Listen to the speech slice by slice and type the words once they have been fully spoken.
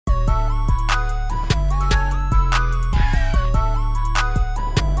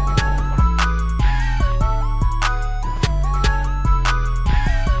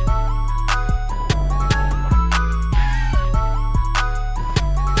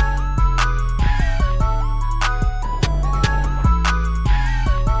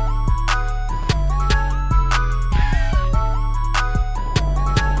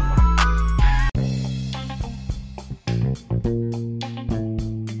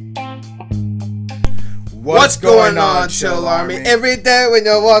What's going on, Chill Army? Every day when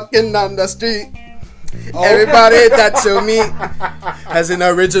you're walking down the street, everybody that you meet has an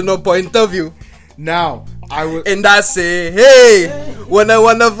original point of view. Now, and I say, hey, what a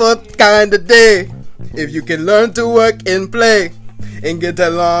wonderful kind of day. If you can learn to work and play and get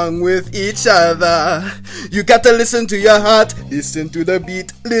along with each other, you got to listen to your heart, listen to the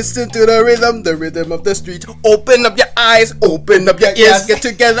beat, listen to the rhythm of the street. Open up your eyes, open up your ears, get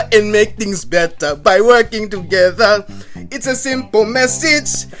together and make things better by working together. It's a simple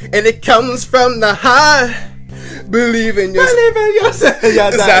message and it comes from the heart. Believe in yourself.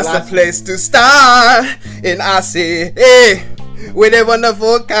 That's the place to start. And I say, hey, with a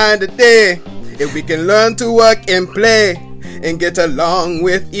wonderful kind of day, if we can learn to work and play and get along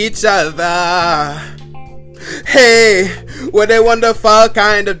with each other. Hey, what a wonderful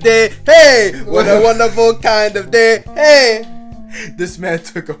kind of day. Hey, what a wonderful kind of day. Hey. This man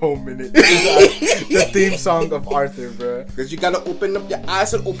took a whole minute. The theme song of Arthur, bro. Because you gotta open up your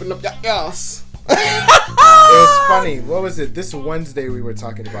eyes and open up your ears. It was funny. What was it? This Wednesday we were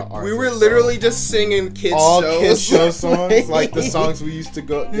talking about Arthur. We were literally just singing kids all shows. kids show songs, like the songs we used to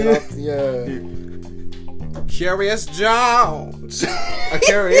get up. Yeah. Curious Jones. A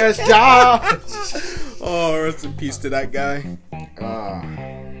Curious Jones. Oh, rest in peace to that guy.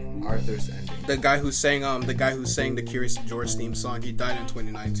 Arthur's ending. The guy who sang the Curious George theme song. He died in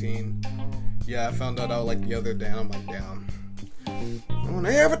 2019. Yeah, I found that out like the other day. And I'm like, damn. On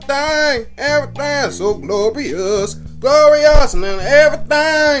everything so glorious, and then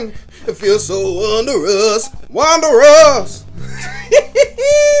everything it feels so wondrous.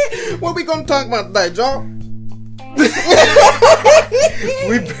 What we gonna talk about today, John?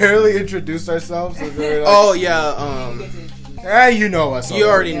 We barely introduced ourselves. So oh yeah, you know us. You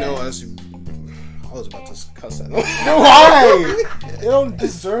already know us. I was about to cuss that. Why? They don't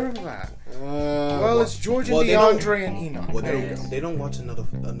deserve that. Well, it's George and DeAndre and Enoch. Well, they don't watch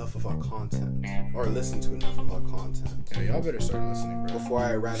enough of our content or listen to enough of our content. Yeah, y'all better start listening, bro. Before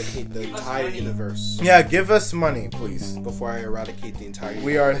I eradicate the entire universe. Yeah, give us money, please. Before I eradicate the entire universe.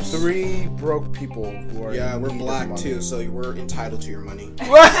 We are 3 broke people who are. Yeah, we're black too, so we're entitled to your money.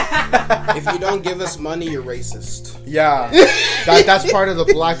 If you don't give us money, you're racist. Yeah, that's part of the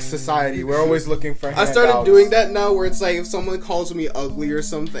black society. We're always looking for handouts. I started doing that now, where it's like if someone calls me ugly or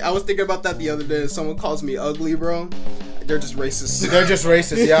something. I was thinking about that the other day. If someone calls me ugly, bro, they're just racist. They're just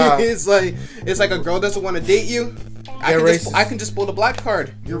racist. Yeah. It's like a girl doesn't want to date you. I can just pull the black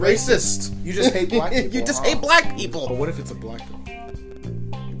card. You're racist. You just hate black people. You just hate black people. But what if it's a black girl?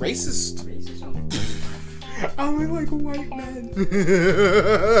 Racist. I only like white men.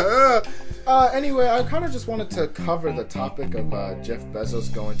 Anyway, I kind of just wanted to cover the topic of Jeff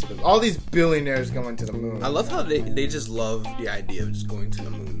Bezos going to all these billionaires going to the moon. I love how they just love the idea of just going to the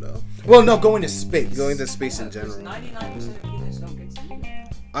moon, though. Well, no, going to space. Going to space in general. 99% of kids don't get to do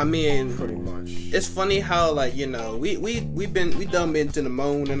that. I mean, pretty much. It's funny how, like, you know, we done been to the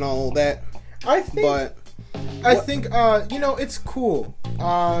moon and all that. I think, you know, it's cool.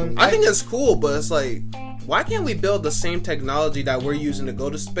 I think it's cool, but it's like, why can't we build the same technology that we're using to go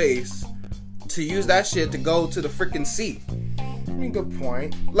to space to use that shit to go to the freaking sea? I mean, good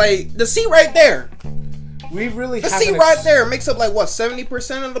point. Like, the sea right there. We really the sea right there makes up like what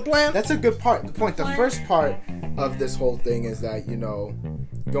 70% of the plan. That's a good part. The point. The first part of this whole thing is that, you know,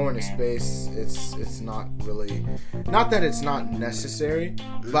 going to space, it's not really, not that it's not necessary,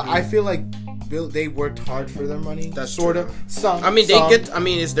 but I feel like they worked hard for their money. That's sort true. of. Some. It's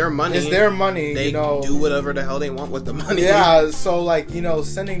their money. It's their money. They you know, do whatever the hell they want with the money. Yeah. So like, you know,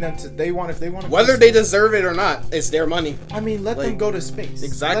 sending them to if they want whether they deserve it or not, it's their money. I mean, let them go to space.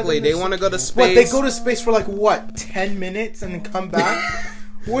 Exactly. They want to go to space. What, they go to space for like what 10 minutes and then come back?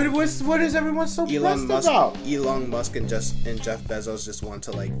 What is everyone so pressed about? Elon Musk and Jeff Bezos just want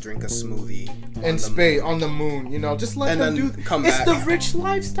to like drink a smoothie in space on the moon. You know, just let them do. It's the rich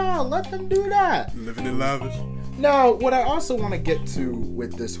lifestyle. Let them do that. Living in lavish. Now, what I also want to get to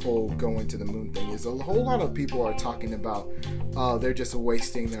with this whole going to the moon thing is a whole lot of people are talking about, they're just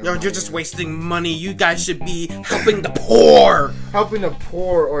wasting their money. You're just wasting money. You guys should be helping the poor. Helping the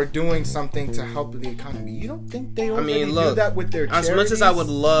poor or doing something to help the economy. You don't think they already do that with their charities? As much as I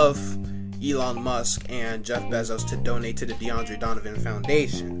would love Elon Musk and Jeff Bezos to donate to the DeAndre Donovan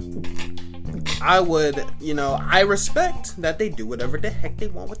Foundation, I would, you know, I respect that they do whatever the heck they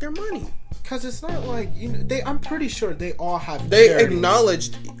want with their money. Because it's not like, you know, I'm pretty sure they all have They charities.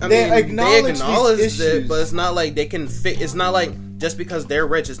 acknowledged, they acknowledged it, but it's not like they can fit. It's not like just because they're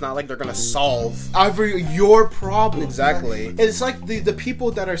rich, it's not like they're gonna solve. Your problem. Exactly. It's like the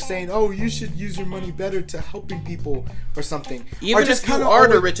people that are saying, "Oh, you should use your money better to helping people or something." Even are just if you kinda are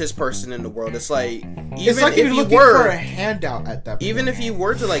the always- richest person in the world, it's like even it's like if you're you looking for a were, handout at that point. even if you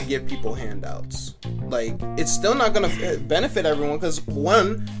were to like give people handouts, like it's still not gonna benefit everyone because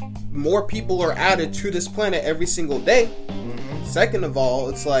one, more people are added to this planet every single day. Second of all,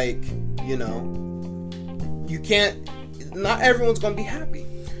 it's like, you know, you can't. Not everyone's gonna be happy.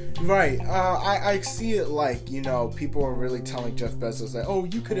 Right. I see it like, you know, people are really telling Jeff Bezos that, oh,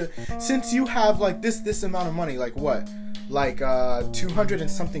 you could have, since you have like this amount of money, like what? Like 200 and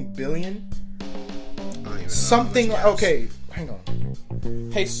something billion? I don't even know Something, how much he has. okay, hang on.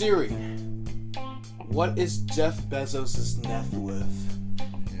 Hey Siri, what is Jeff Bezos' net worth?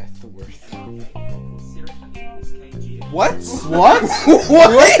 Net worth. 0 kg. What? What?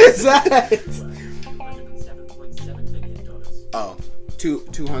 What is that? $207.7 billion. Oh,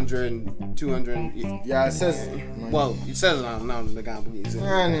 200. Yeah, it says. Well, it says on the company's.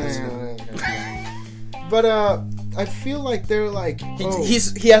 But I feel like they're like, oh.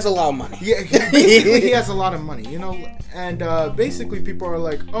 He has a lot of money. Yeah, basically he has a lot of money, you know, and basically people are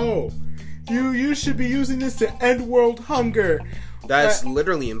like, oh, you should be using this to end world hunger. That's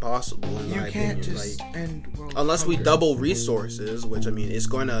literally impossible. In You my can't opinion. just Like, end world unless we hunger. double resources, which I mean, it's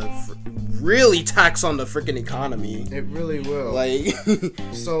going to really tax on the freaking economy. It really will. Like,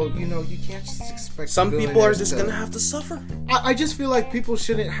 So, you know, you can't just expect some people are billionaires just to- gonna have to suffer. I just feel like people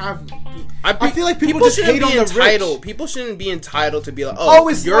shouldn't have. I feel like people just shouldn't hate be on the entitled. rich. People shouldn't be entitled to be like, oh,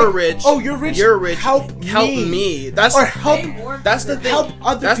 it's you're like, rich. oh, you're rich. You're rich. Help me. That's Or help. That's the thing. Help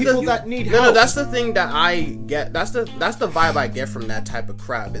other That's people that need No, help. that's the thing that I get. That's the vibe I get from that type of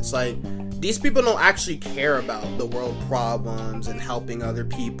crap. It's like these people don't actually care about the world problems and helping other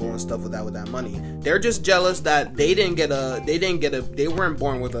people and stuff with that money. They're just jealous that they weren't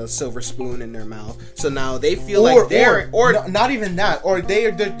born with a silver spoon in their mouth. So now they feel like no, not even that. Or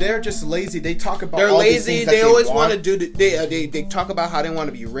they're just lazy. They talk about they're all these lazy. things that They always want want to do. They talk about how they want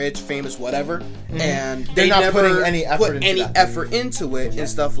to be rich, famous, whatever, and They're they not never putting any effort put into any that. effort into it and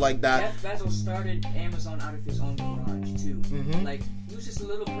stuff like that. Jeff Bezos started Amazon out of his own garage too. Mhm. Like he was just a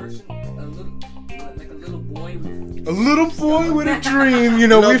little person, like a little boy with A little boy with a dream. You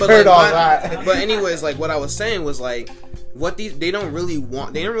know, No, we've but, heard like, all my- that. But anyways, like what I was saying was like, they don't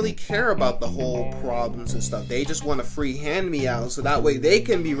really care about the whole problems and stuff. They just want to free hand me out so that way they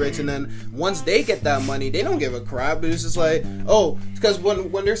can be rich, and then once they get that money, they don't give a crap. But it's just like, oh, because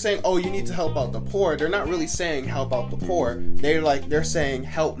when they're saying, oh, you need to help out the poor, they're not really saying help out the poor. They're saying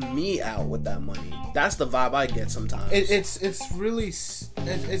help me out with that money. That's the vibe I get sometimes. It's really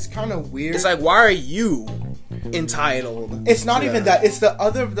it's kind of weird. It's like, why are you entitled? It's not to even that. It's the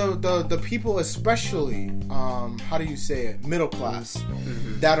other the people, especially how do you say it, middle class,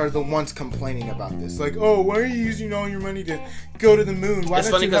 that are the ones complaining about this. Like, oh, why are you using all your money to go to the moon? Why It's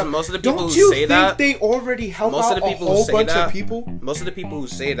don't funny you 'cause help? most of the people Don't who you say think that- they already help Most out of the a people who whole say bunch that, of people? most of the people who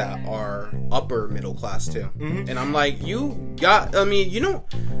say that are upper middle class too. Mhm. And I'm like, you don't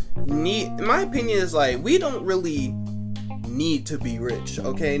need, in my opinion is like, we don't really need to be rich,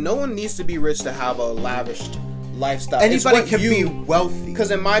 okay? No one needs to be rich to have a lavished lifestyle. It's Anybody what can be wealthy.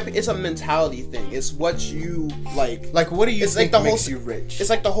 because it's a mentality thing. It's what you like. Like, what do you It's like think the whole makes you rich? It's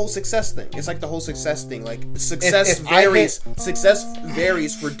like the whole success thing. It's like the whole success thing. Like success if I varies. Success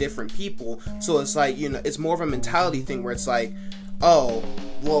varies for different people. So it's like, you know, it's more of a mentality thing where it's like, oh,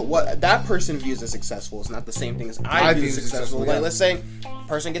 well, what that person views as successful is not the same thing as I view as successful. yeah. Like, let's say a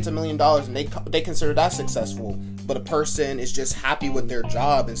person gets $1 million and they consider that successful, but a person is just happy with their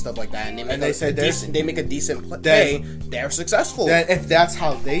job and stuff like that, and they make a decent pay. They're successful. That if that's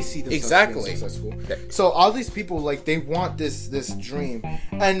how they see themselves Exactly. being successful. So all these people, like, they want this dream.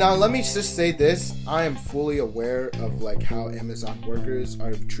 And now let me just say this: I am fully aware of like how Amazon workers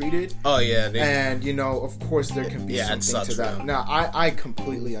are treated. Oh yeah, And you know, of course, there can be Yeah, it something sucks to for that. them. Now, I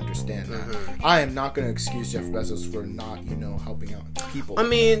completely understand that. Mhm. I am not going to excuse Jeff Bezos for not, you know, helping out people. I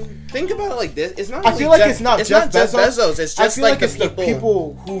mean, think about it like this. It's not. I really feel like Jeff, it's not It's Jeff not Jeff Bezos. Bezos. It's I just feel like, it's the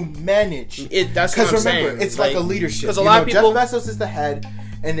people who manage. That's what I'm Because saying. remember, it's like a leadership. Because a You lot know, of people. Jeff Bezos is the head,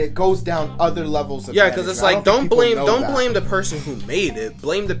 and it goes down other levels of. Yeah, because it's like management. I think people know that. blame the person who made it.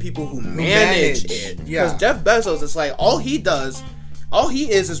 Blame the people who manage manage. it. Yeah. Because Jeff Bezos, it's like all he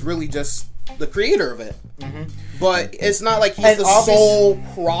is really just the creator of it. Mhm. But it's not like he's And the sole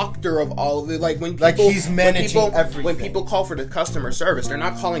proctor of all of it. Like when people, Like, he's managing everything. When people call for the customer service, they're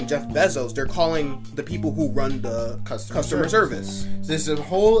not calling Jeff Bezos. They're calling the people who run the customer service. So it's a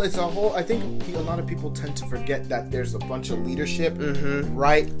whole. I think a lot of people tend to forget that there's a bunch of leadership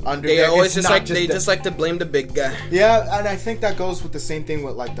right under. They there. always It's just not like they just like to blame the big guy. Yeah, and I think that goes with the same thing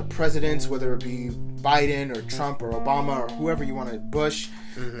with like the presidents, whether it be Biden or Trump or Obama or whoever you want to Bush.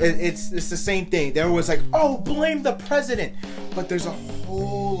 It's the same thing. They're always like, oh, blame the president, but there's a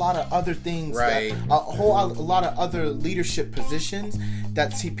whole lot of other things, Right? A lot of other leadership positions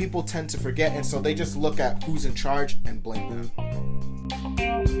that people tend to forget, and so they just look at who's in charge and blame them.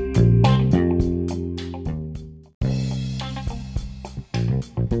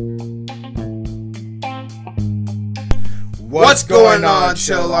 What's going on,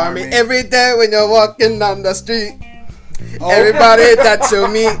 Chill Army? Every day when you're walking on the street, everybody that you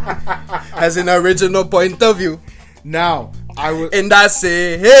meet has an original point of view. Now, I would. And I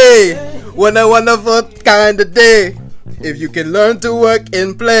say, hey, what a wonderful kind of day. If you can learn to work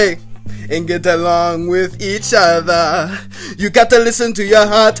and play and get along with each other, you got to listen to your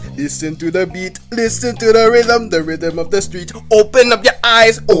heart, listen to the beat, listen to the rhythm of the street. Open up your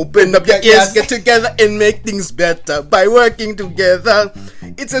eyes, open up your ears, Yes. get together and make things better by working together.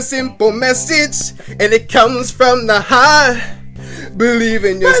 It's a simple message and it comes from the heart. Believe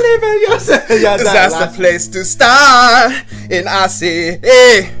in yourself. Believe in yourself. Yeah, That's the place to start. And I say,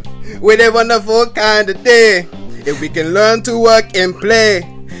 hey, with a wonderful kind of day, if we can learn to work and play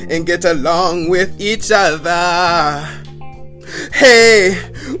and get along with each other. Hey,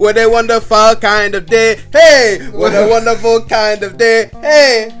 what a wonderful kind of day. Hey, what a wonderful kind of day.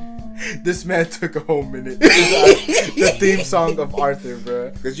 Hey. This man took a whole minute. The theme song of Arthur,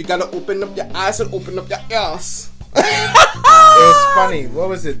 bro. Because you gotta open up your eyes and open up your ears. It was funny. What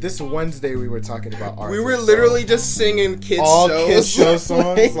was it? This Wednesday we were talking about Arthur. We were literally just singing kids all shows. kids show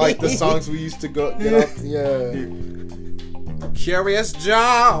songs, like the songs we used to go get up. Yeah. Curious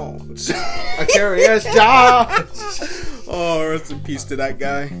George. A curious job. Oh, rest in peace to that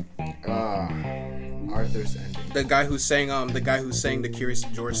guy. Arthur's ending. The guy who sang the Curious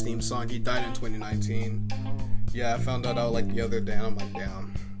George theme song. He died in 2019. Yeah, I found that out like the other day. And I'm like,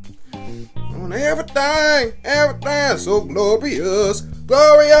 damn. On everything so glorious,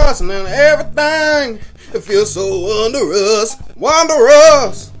 and then everything it feels so wondrous.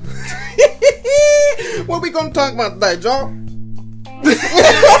 What we gonna talk about today, John?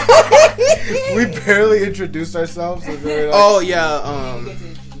 We barely introduced ourselves. So Oh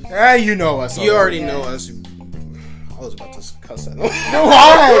yeah, you know us. you already know us. I was about to cuss that.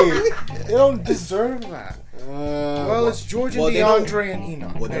 Why? They don't deserve that. Well, it's George and well, DeAndre and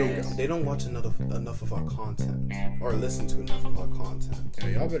Enoch. Well, There you go. they don't watch enough of our content or listen to enough of our content Yeah,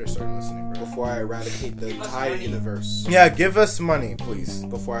 y'all better start listening, bro. before I eradicate the entire universe. Yeah, give us money, please.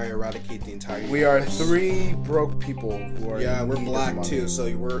 Before I eradicate the entire universe. We are 3 broke people who are. Yeah, in we're need of black money. too, so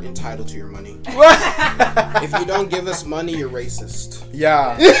we're entitled to your money. If you don't give us money, you're racist.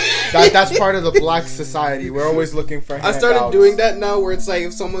 Yeah, that's part of the black society. We're always looking for. I started doing that now, where it's like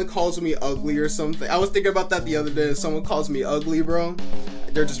if someone calls me ugly or something. I was thinking about that the other day. If someone calls me ugly, bro,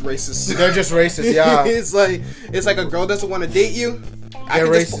 they're just racist. They're just racist. Yeah, it's like a girl doesn't want to date you.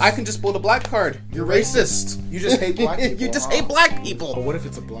 I can just pull the black card. You're racist. You just hate black people. You just hate black people. But what if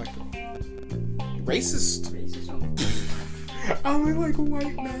it's a black girl? Racist. I only like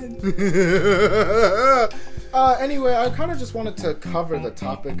white men. Anyway, I kind of just wanted to cover the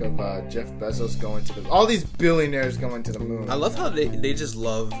topic of Jeff Bezos going to all these billionaires going to the moon. I love how they just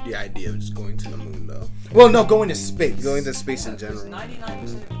love the idea of just going to the moon, though. Well, no, going to space. Going to space in general.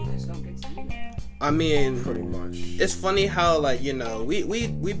 99% of kids don't get to do that. I mean, Pretty much. it's funny how we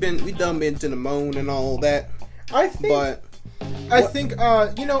done been to the moon and all that, I think. but I think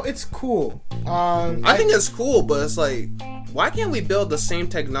it's cool. I think it's cool, but it's like, why can't we build the same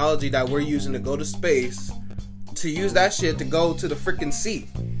technology that we're using to go to space to use that shit to go to the freaking sea?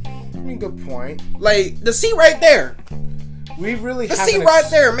 I mean, good point. Like the sea right there. We really The haven't sea right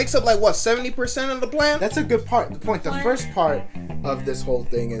there makes up 70% of the planet. That's a good part. The point. The first part of this whole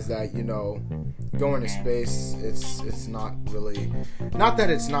thing is that going to space. It's not really. Not that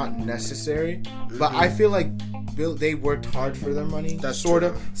it's not necessary, but I feel like they worked hard for their money. That's sort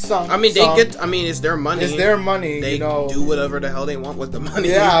true. of. Some. I mean, some. it's their money. It's their money. They do whatever the hell they want with the money.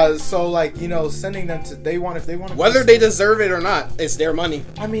 Yeah. So sending them to if they want to. Whether they deserve it or not, it's their money.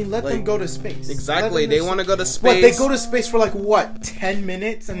 I mean, let them go to space. Exactly. Let them They want to go to space. What, they go to space for 10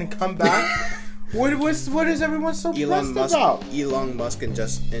 minutes and then come back? What is everyone so Elon pressed Musk, about? Elon Musk and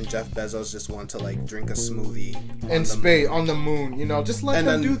Jeff Bezos just want to like drink a smoothie In space, on the moon, you know, just let And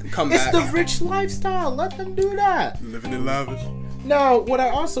them then do. come It's back. the rich lifestyle. Let them do that. living in lavish. Now, what I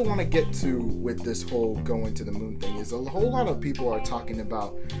also want to get to with this whole going to the moon thing is a whole lot of people are talking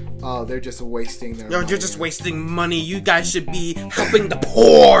about, they're just wasting their. No, money you're just and wasting money. You guys should be helping the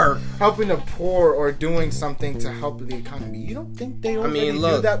poor. helping the poor or doing something to help the economy. You don't think they already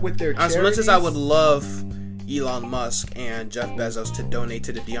do that with their as charities? much as I would love Elon Musk and Jeff Bezos to donate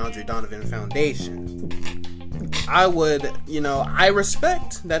to the DeAndre Donovan Foundation, I would, I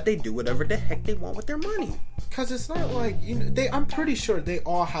respect that they do whatever the heck they want with their money. Because it's not like, I'm pretty sure they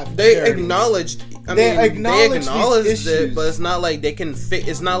all have They charities. acknowledged. They acknowledge acknowledged these it, issues. but it's not like they can fit.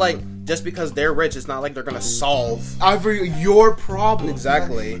 It's not like just because they're rich, it's not like they're gonna solve. Your problem.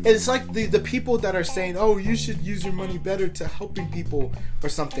 Exactly. It's like the people that are saying, "Oh, you should use your money better to helping people or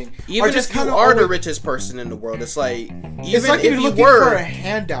something." Even are just if you kinda are the always- richest person in the world, it's like even it's like if you're you looking for were, a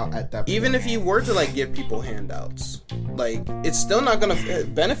handout at that point. even if you were to like give people handouts, like it's still not gonna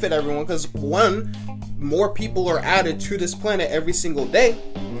benefit everyone because one, more people are added to this planet every single day.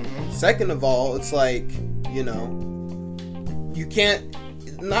 Mm-hmm. Second of all, it's like you can't.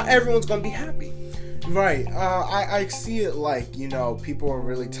 Not everyone's gonna be happy. Right. I see it like, people are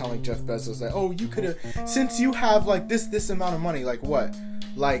really telling Jeff Bezos like, "Oh, you could have, since you have like this amount of money, like what?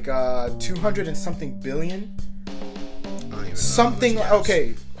 Like 200 and something billion? I don't even know Something how much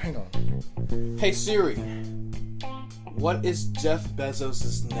okay, hang on. Hey Siri, what is Jeff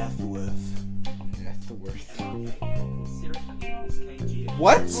Bezos' net worth? Net worth.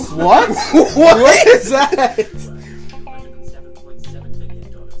 What? What? What is that? $207.7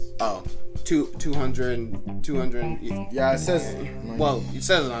 billion. Oh, 200. Yeah, it says Well, it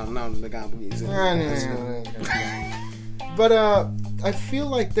says it on the company's. But I feel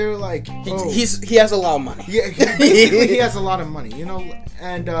like they're like He has a lot of money. yeah, basically he has a lot of money,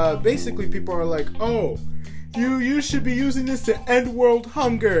 and basically people are like, "Oh, you should be using this to end world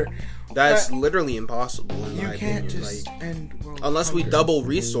hunger." That's literally impossible. In You my can't opinion. just end world Unless we hunger. double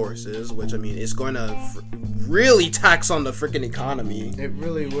resources, which I mean, it's going to really tax on the freaking economy. It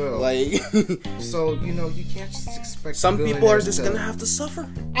really will. Like, So you can't just expect. some people are billionaires just to- gonna have to suffer.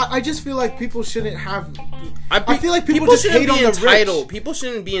 I just feel like people shouldn't have. I feel like people just shouldn't hate be on the entitled. rich. People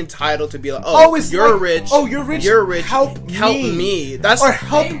shouldn't be entitled to be like, Oh, it's you're like, rich. oh, you're rich, You're rich. help me." me. That's Or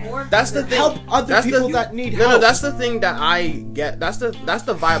help. That's the thing. Help other That's people that need No, help. that's the thing that I get. That's the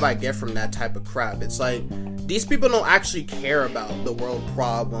vibe I get from that type of crap. It's like these people don't actually care about the world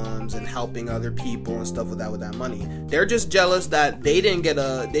problems and helping other people and stuff with that money. They're just jealous that they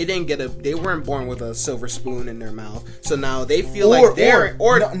weren't born with a silver spoon in their mouth. So now they feel like they're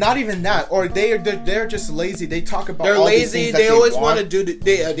no, not even that. Or they're just lazy. They talk about they're all these lazy. things that They always want want to do.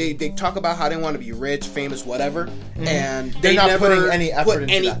 They talk about how they want to be rich, famous, whatever, and They're they not never putting any effort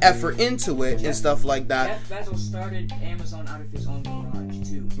into that. effort into it and stuff like that. Jeff Bezos started Amazon out of his own garage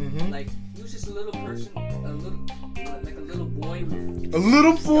too. Mhm. Like he was just a little person, like a little boy with A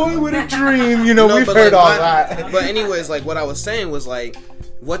little boy with a dream. No, We've but, heard like, all my- that. But anyways, like what I was saying was like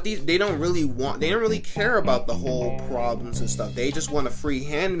they don't really care about the whole problems and stuff. They just want a free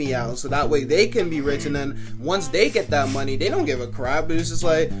hand me out so that way they can be rich, and then once they get that money, they don't give a crap. But it's just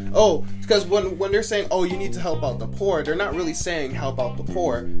like, oh, because when they're saying, oh, you need to help out the poor, they're not really saying help out the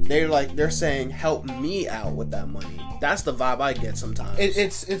poor. They're saying help me out with that money. That's the vibe I get sometimes.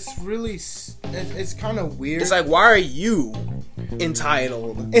 It's really it's kind of weird. It's like, why are you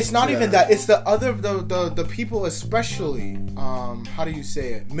entitled? It's not to even that. It's the other the people, especially how do you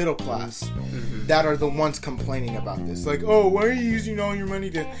say it, middle class, that are the ones complaining about this. Like, oh, why are you using all your money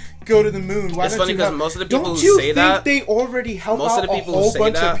to go to the moon? Why It's don't funny you 'cause have-" most of the people Don't who you say think that- they already help Most out of the people a who whole say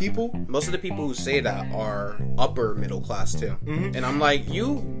bunch that, of people? most of the people who say that are upper middle class too. Mhm. And I'm like,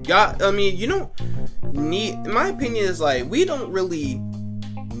 you don't need, in my opinion, is like, we don't really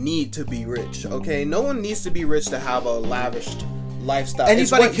need to be rich, okay? No one needs to be rich to have a lavished lifestyle.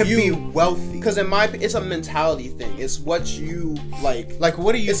 Anybody can be wealthy. because it's a mentality thing. It's what you like. Like,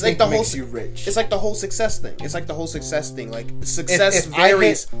 what do you It's think like the makes whole- you rich? It's like the whole success thing. Like success if I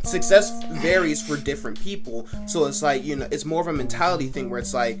varies. Success varies for different people. So it's like, it's more of a mentality thing where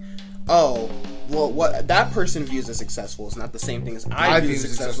it's like, oh, well, what that person views as successful is not the same thing as I view as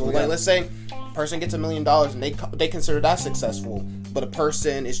successful. yeah. Like, let's say a person gets $1 million and they consider that successful. but a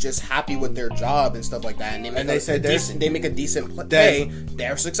person is just happy with their job and stuff like that, and they make a decent pay,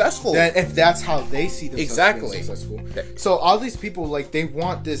 they're successful. If that's how they see themselves Exactly. being successful. So all these people, like, they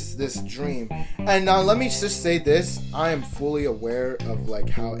want this dream. And now let me just say this: I am fully aware of like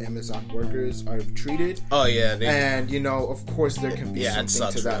how Amazon workers are treated. Oh yeah, And you know, of course, there can be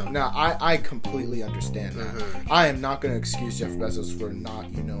something to that. Now, I completely understand that. I am not going to excuse Jeff Bezos for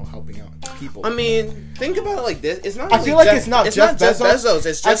not, you know, helping out people. I mean, think about it like this: it's not. I feel like it's not Jeff Bezos.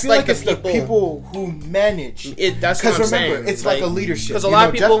 It's just like it's the people who manage it. That's what I'm saying. Because remember, it's like a leadership. Because a lot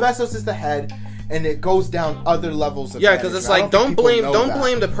of people, Jeff Bezos is the head, and it goes down other levels of because it's like don't blame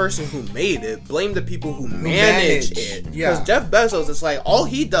the the person who made it. Blame the people who manage it. Yeah. Because Jeff Bezos, it's like all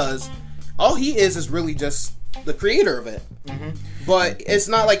he is really just the creator of it. But it's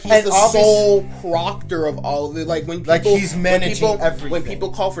not like he's the sole proctor of all of it. Like when people, he's managing everything. When people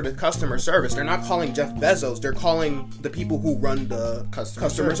call for the customer service, they're not calling Jeff Bezos. They're calling the people who run the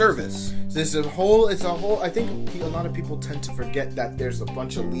customer service. It's a whole. I think a lot of people tend to forget that there's a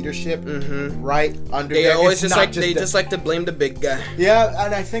bunch of leadership right under. They there. always it's just like to blame the big guy. Yeah,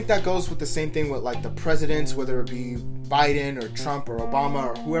 and I think that goes with the same thing with like the presidents, whether it be Biden or Trump or Obama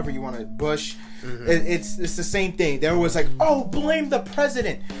or whoever you want to Bush. It's the same thing. There was like, oh, blame the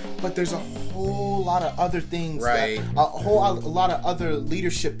president, but there's a whole lot of other things, right? A lot of other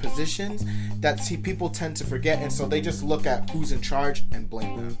leadership positions that people tend to forget, and so they just look at who's in charge and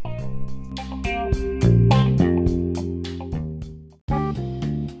blame them.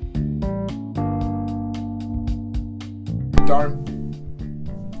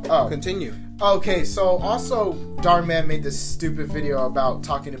 Continue. Okay, so also Darman made this stupid video about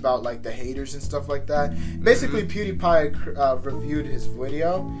talking about like the haters and stuff like that. Basically, PewDiePie reviewed his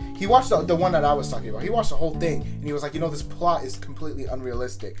video. He watched the one that I was talking about. He watched the whole thing, and he was like, you know, this plot is completely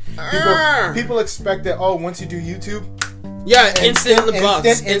unrealistic. People expect that, oh, once you do YouTube,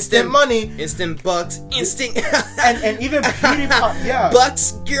 instant money, instant bucks, instant and even PewDiePie,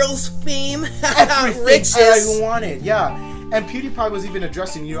 bucks, girls, fame, everything riches. I wanted, And PewDiePie was even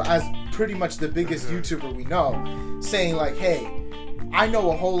addressing, you know, as pretty much the biggest YouTuber we know, saying like, hey, I know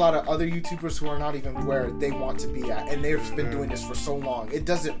a whole lot of other YouTubers who are not even where they want to be at, and they've been doing this for so long. It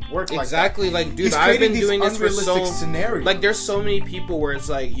doesn't work like that. Exactly, like, dude, I've been doing this for so scenarios. Like, there's so many people where it's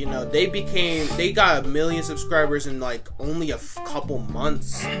like, you know, they got 1 million subscribers in like only a couple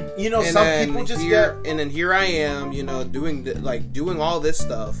months. You know, and some people just and then here I am, you know, doing all this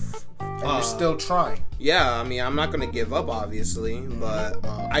stuff. And you're still trying. Yeah, I mean, I'm not gonna give up, obviously, but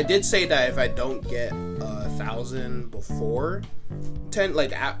I did say that if I don't get 1,000 before 10,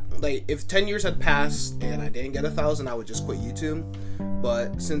 if 10 years had passed and I didn't get 1,000, I would just quit YouTube.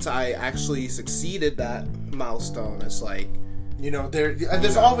 But since I actually succeeded that milestone, it's like, you know,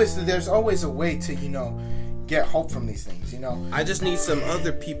 there's always a way to, you know, get hope from these things, you know. I just need some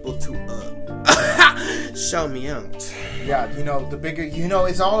other people to shout me out. Yeah, you know, the bigger, you know,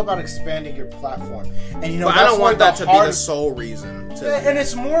 it's all about expanding your platform, and you know, but I don't want that to be the sole reason. And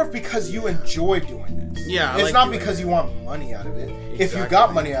it's more because you enjoy doing this. Yeah, it's not because you want money out of it. Exactly. If you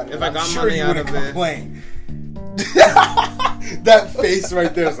got money out of it, I'm sure you wouldn't complain. That face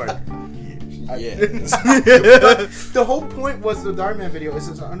right there is like. The whole point was the Darman video is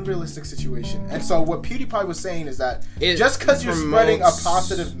it's an unrealistic situation, and so what PewDiePie was saying is that just because you're spreading a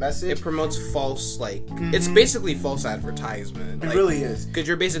positive message, it promotes false, like it's basically false advertisement. It really is, because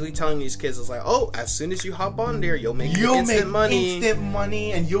you're basically telling these kids, it's like, oh, as soon as you hop on there, you'll make instant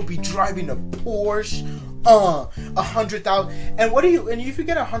money, and you'll be driving a Porsche. 100,000, and what do you? And if you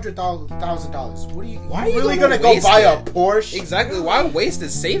get $100,000, what do you? Why are you really gonna go buy a Porsche? Exactly. Why waste it?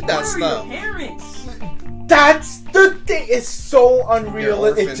 Save that stuff. Your parents? That's the thing. It's so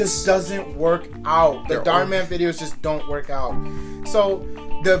unrealistic. It just doesn't work out. The Darman videos just don't work out. So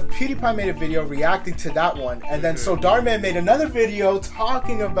the PewDiePie made a video reacting to that one, and then so Darman made another video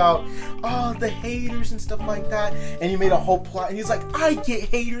talking about the haters and stuff like that, and he made a whole plot, and he's like, I get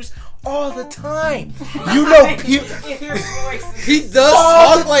haters all the time. You know, he does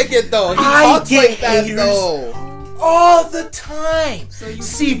talk like it though. He talks like that though. All the time. So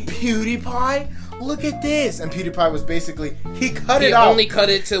see PewDiePie? Look at this. And PewDiePie was basically, he cut it out. He only cut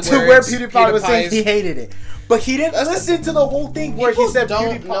it to where PewDiePie was saying he hated it. But he didn't listen to the whole thing where he said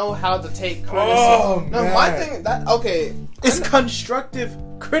don't PewDiePie know how to take criticism. Oh, no, man. my thing it's constructive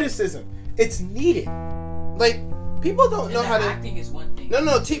criticism. It's needed. Like, people don't know how to acting is one thing.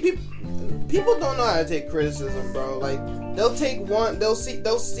 No, people don't know how to take criticism, bro. Like, They'll take one. They'll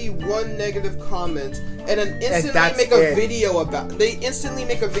see one negative comment, and then instantly that's make a it. video about. They instantly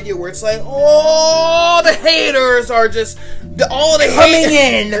make a video where it's like, oh, the haters are just all the Coming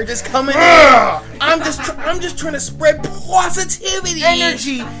in. They're just coming in. I'm just trying to spread positivity,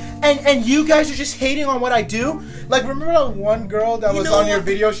 energy, and you guys are just hating on what I do. Like, remember that one girl that was know on your what?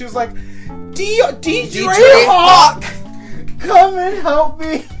 video? She was like, DJ Hawk. Hawk, come and help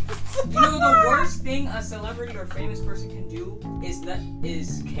me. You know, the worst thing a celebrity or famous person can do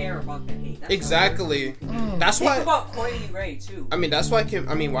is care about the hate. That's Exactly. That's Think why. about Courtney Ray too. I mean, that's why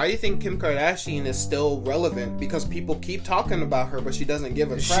why do you think Kim Kardashian is still relevant? Because people keep talking about her, but she doesn't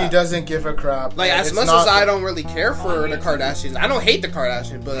give a crap. She doesn't give a crap. Like, as It's much not- as I don't really care for the Kardashians, I don't hate the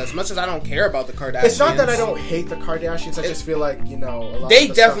Kardashians, but as much as I don't care about the Kardashians, It's not that I don't hate the Kardashians. I just feel like, you know, a lot They of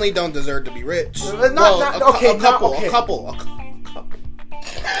the definitely don't deserve to be rich. Not- a couple.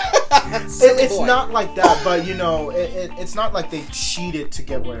 It's not like that, but you know, it's not like they cheated to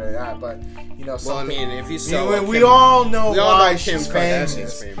get where they're at. But you know, Well, I mean, if you saw, we all know we all why know Kim she's Kardashian's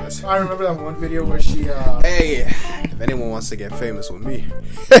famous. famous. I remember that one video where she. Hey, if anyone wants to get famous with me,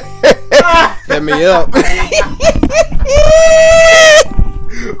 hit me up.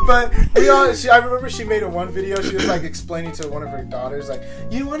 But I remember she made one video. She was like explaining to one of her daughters, like,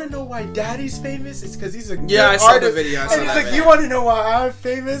 "You want to know why Daddy's famous? It's because he's a good I saw the artist." video. I saw And he's that like, video. "You want to know why I'm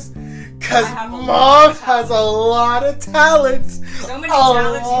famous? Because I have a lot Mom of has a lot of talents. So many a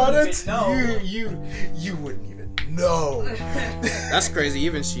talents lot you of wouldn't even know." You wouldn't even know." That's crazy.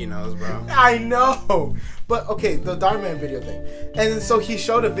 Even she knows, bro. I know. But okay, the Darman video thing. And then so he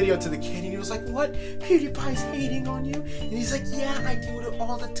showed a video to the kid and he was like, "What? PewDiePie's hating on you?" And he's like, "Yeah, I do it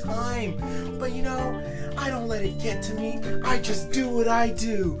all the time. But you know, I don't let it get to me. I just do what I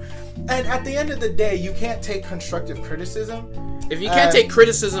do." And at the end of the day, you can't take constructive criticism. If you can't take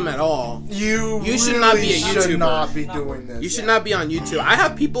criticism at all, You should not be a should YouTuber. not be doing this. you should not be on YouTube. I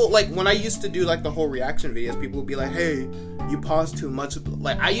have people, like, when I used to do, like, the whole reaction videos, people would be like, "Hey, you pause too much."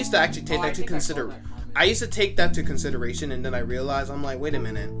 Like, I used to actually take that to consider. I used to take that to consideration, and then I realized, I'm like, wait a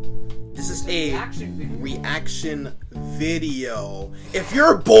minute. This is a reaction video. If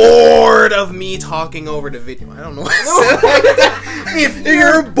you're bored of me talking over the video, I don't know what I said like that. If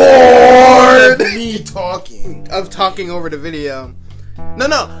you're bored of me talking. of talking over the video, no,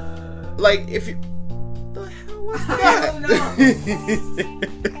 like, if you, the hell was that?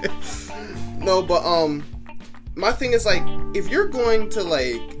 No, but my thing is, like, if you're going to,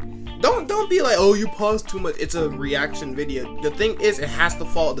 like, don't be like, "Oh, you paused too much." It's a reaction video. The thing is,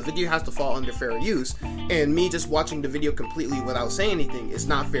 the video has to fall under fair use. And me just watching the video completely without saying anything is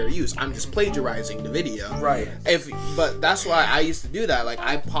not fair use. I'm just plagiarizing the video. Right. But that's why I used to do that. Like,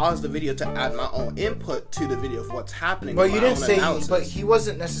 I paused the video to add my own input to the video of what's happening. But you my didn't own say. analysis. But he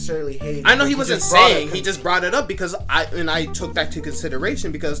wasn't necessarily hating. I know he wasn't just brought saying. it- He just brought it up because I took that to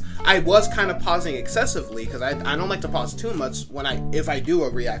consideration because I was kind of pausing excessively because I don't like to pause too much if I do a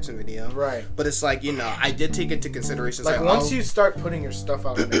reaction video. Right. But it's like, you know, I did take it to consideration. Like, So, once you start putting your stuff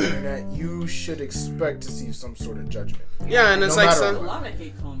out on the internet, you should expect to see some sort of judgment. yeah, and it's no like matter A some. lot of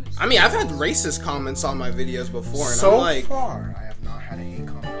hate comments. I mean, I've had racist comments on my videos before, and So I'm like, far, I have not had a hate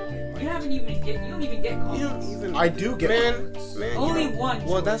comment on me. You don't even get comments. you don't even. I do get man, comments. man. Only you know, one.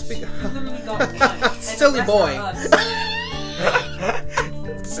 Well, that's George. because You literally got one. And Silly the rest boy. are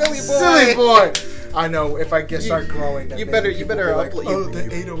us. silly boy. Silly boy. I know. If I start growing, then you maybe better people will be like, upload- "Oh,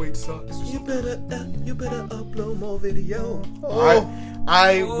 the 808 sucks." You better upload more video. Oh.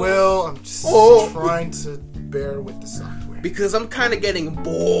 I will. I'm just Oh. trying to bear with the software. Because I'm kind of getting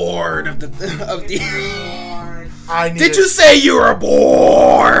bored of the. I need Did to- you say you were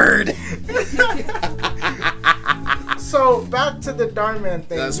bored? So back to the Darman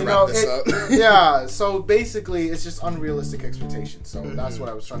thing. Let's you wrap know, this up. Yeah. So basically, it's just unrealistic expectations. So that's what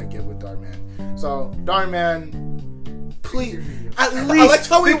I was trying to get with Darman. So Darman, please, at least I like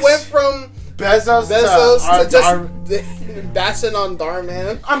how we fix went from Bezos to just Dar- bashing on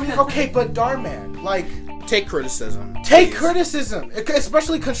Darman. I mean, okay, but Darman, like, Take criticism. take criticism,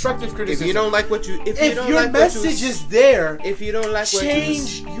 especially constructive criticism. If you don't like what you, if you don't your like message what you, is there, if you don't like what you,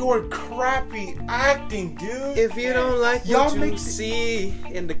 change your crappy acting, dude. if you don't like Y'all what you make- see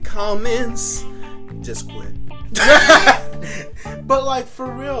in the comments, just quit. But like,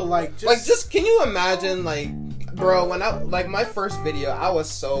 for real, like just Can you imagine, like, bro, when my first video, I was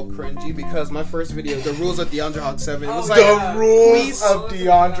so cringy because my first video, the rules of DeAndre Hawk 7, it was Oh, like, the rules please- of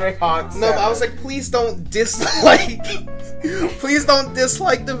DeAndre Hawk. no, but I was like, please don't dislike, please don't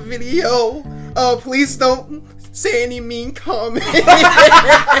dislike the video, please don't say any mean comment.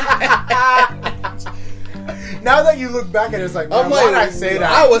 Now that you look back at it, it's like, man, I'm why like, did I say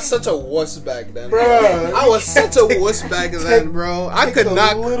that? I was such a wuss back then, Bro, I was such a wuss back then, bro. I Take could a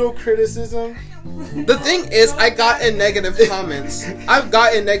not. little criticism. The thing is, I got in negative comments. I've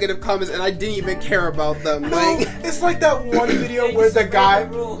gotten negative comments, and I didn't even care about them. Like, It's like that one video where the guy.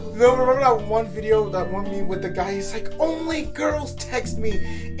 No, remember that one video, that one meme with the guy? He's like, only girls text me.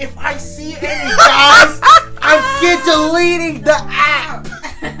 If I see any guys, I'm deleting the app.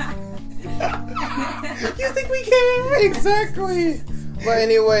 You think we can? exactly. But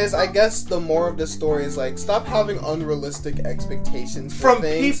anyways, I guess the moral of the story is like, stop having unrealistic expectations for From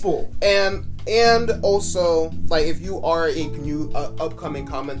things. people. And also, like, if you are a new upcoming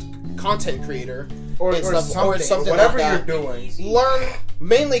content creator Or something whatever like that, you're doing. learn,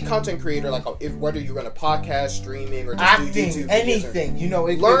 mainly content creator, like if whether you run a podcast, streaming, or just Acting, do YouTube videos, anything. You know,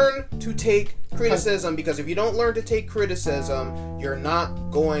 learn to take criticism, because if you don't learn to take criticism, you're not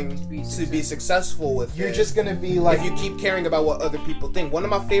going to be successful with You're it. just gonna be like, If you keep caring about what other people think. One of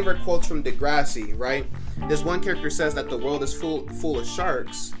my favorite quotes from Degrassi, right? This one character says that the world is full of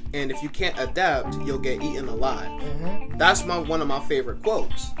sharks, and if you can't adapt, you'll get eaten alive. That's one of my favorite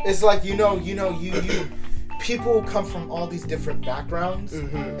quotes. it's like, you people come from all these different backgrounds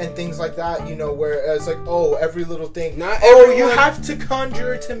and things like that, you know, where it's like, oh, every little thing. Not you everyone- have to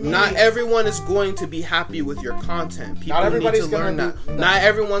conjure to me. Not everyone is going to be happy with your content. People Not everybody's need to learn gonna that. be- Not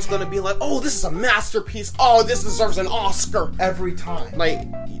everyone's going to be like, oh, this is a masterpiece. Oh, this deserves an Oscar. every time. Like,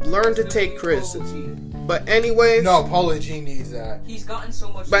 learn to take criticism. But anyways, No, Paula G needs that. He's gotten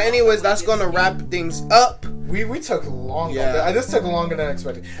so much. But anyways, that's gonna wrap things up. We took long. Yeah. This took longer than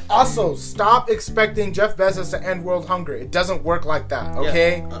expected. Also, stop expecting Jeff Bezos to end world hunger. It doesn't work like that,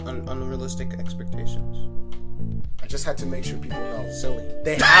 okay? Yeah, unrealistic expectations. I just had to make sure people know. Silly.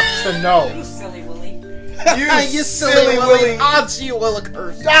 They have to know. You silly Willy. You silly Willy. Ah, gee,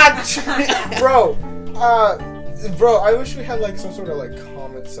 Willikers. Bro, I wish we had like some sort of like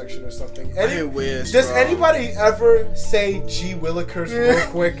comment section or something. I wish, Does bro. anybody ever say G Willikers real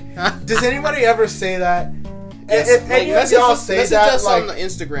quick? Does anybody ever say that? Yes. If Like, any of y'all say message that, us like, on the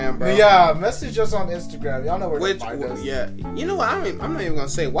Instagram, bro. yeah, message us on Instagram. Y'all know where Which, to find us. yeah. You know what? I'm not even gonna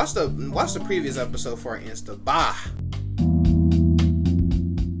say. Watch the previous episode for our Insta. Bye.